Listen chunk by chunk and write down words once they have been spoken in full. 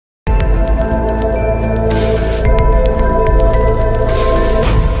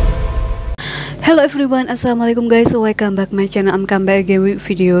Hello everyone, assalamualaikum guys, welcome back my channel. I'm come back again with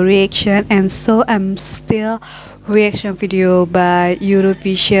video reaction, and so I'm still reaction video by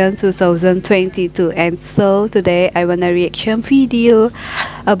Eurovision 2022. And so today I wanna reaction video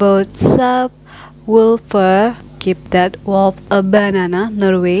about Subwoolfer Give That Wolf a Banana,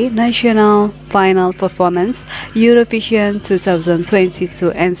 Norway national final performance Eurovision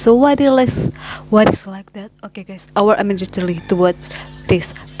 2022. And so what is like that? Okay guys, our immediately to watch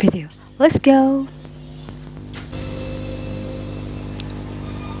this video. Let's go.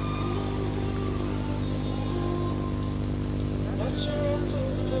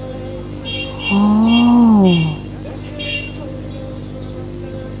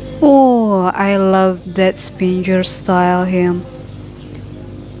 Oh, I love that spinner style him.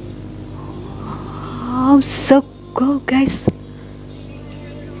 Oh, so cool, guys.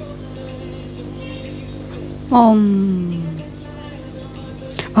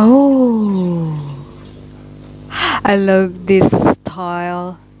 Oh, I love this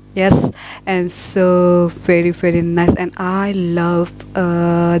style. Yes, and so very nice, and I love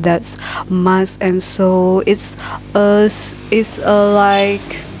that mask. And so it's like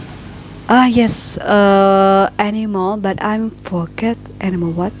yes, animal, but I'm forget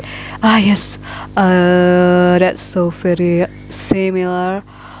animal what. Yes, that's so very similar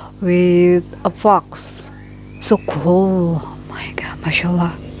with a fox. So cool. Oh my god,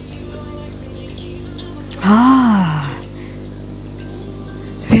 mashallah.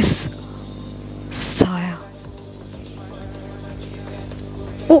 This style.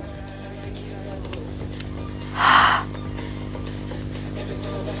 Oh.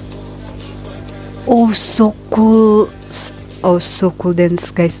 Oh, so cool. Oh, so cool dance,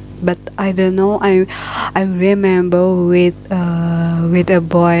 guys. But I don't know. I remember with a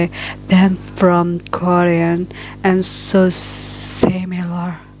boy band from Korean, and so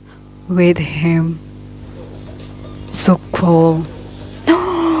similar with him. So cool.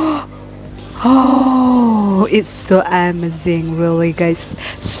 Oh, it's so amazing, really, guys.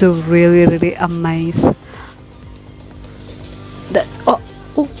 So really amazed. That oh.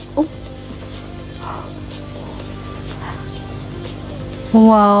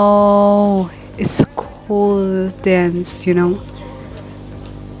 Wow, it's cool dance, you know.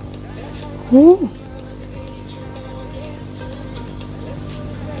 Ooh.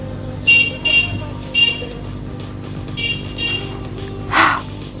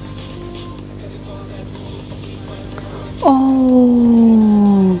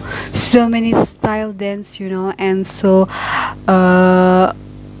 Oh, so many style dance, you know, and so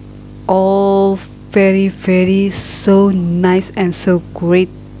all very so nice and so great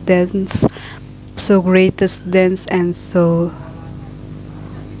dance, so greatest dance, and so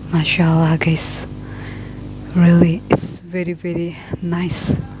mashallah, guys. Really, it's very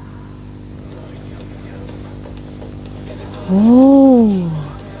nice. Oh,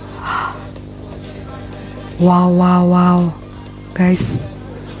 wow, guys.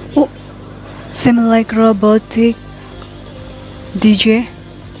 Oh, seem like robotic DJ.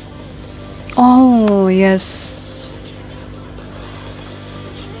 Oh yes,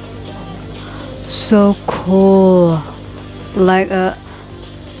 so cool, like a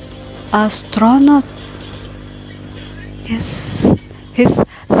astronaut. Yes, he's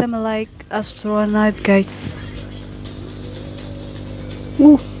seem like astronaut, guys.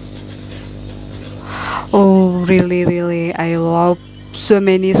 Ooh. Oh, really, I love so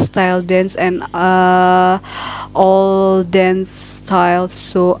many style dance and all dance styles,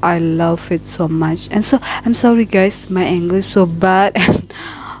 so I love it so much. And so I'm sorry guys, my English so bad and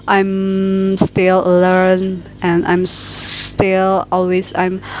I'm still learn, and I'm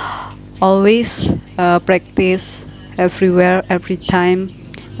always practice everywhere, every time.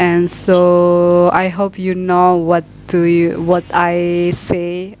 And so I hope you know what I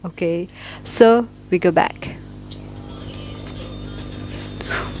say. Okay, so we go back.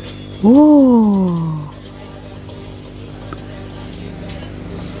 Ooh.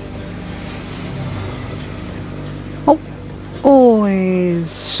 Oh,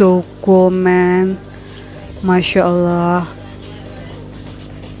 it's so cool, man. MashaAllah.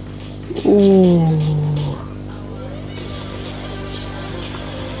 Ooh.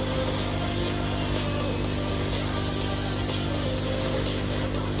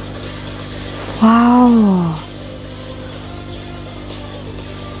 Wow.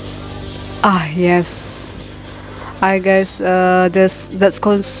 Yes. I guess that's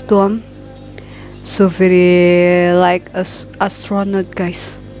costume. So very like astronaut,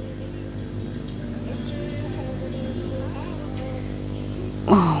 guys.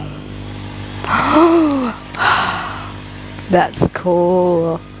 Oh. That's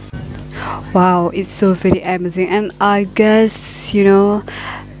cool. Wow, it's so very amazing, and I guess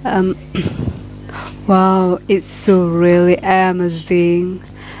um, wow, it's so really amazing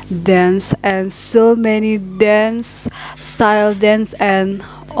dance and so many dance style dance and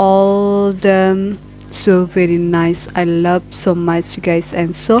all them so very nice. I love so much, you guys.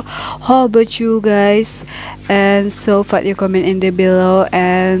 And so, how about you guys? And so, put your comment in the below.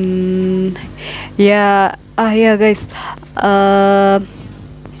 And yeah, yeah, guys. Uh,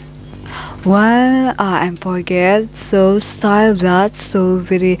 Well, I forget so style that so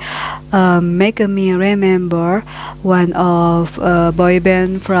very make me remember one of boy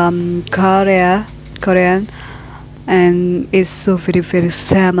band from Korean, and it's so very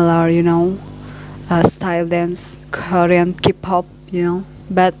similar, style dance Korean K-pop,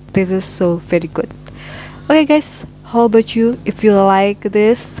 but this is so very good. Okay, guys, how about you? If you like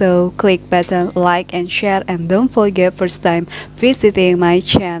this, so click button like and share, and don't forget first time visiting my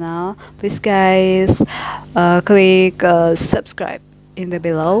channel, please guys, click subscribe in the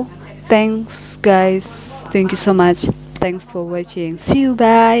below. Thanks guys, thank you so much. Thanks for watching. See you,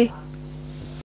 bye.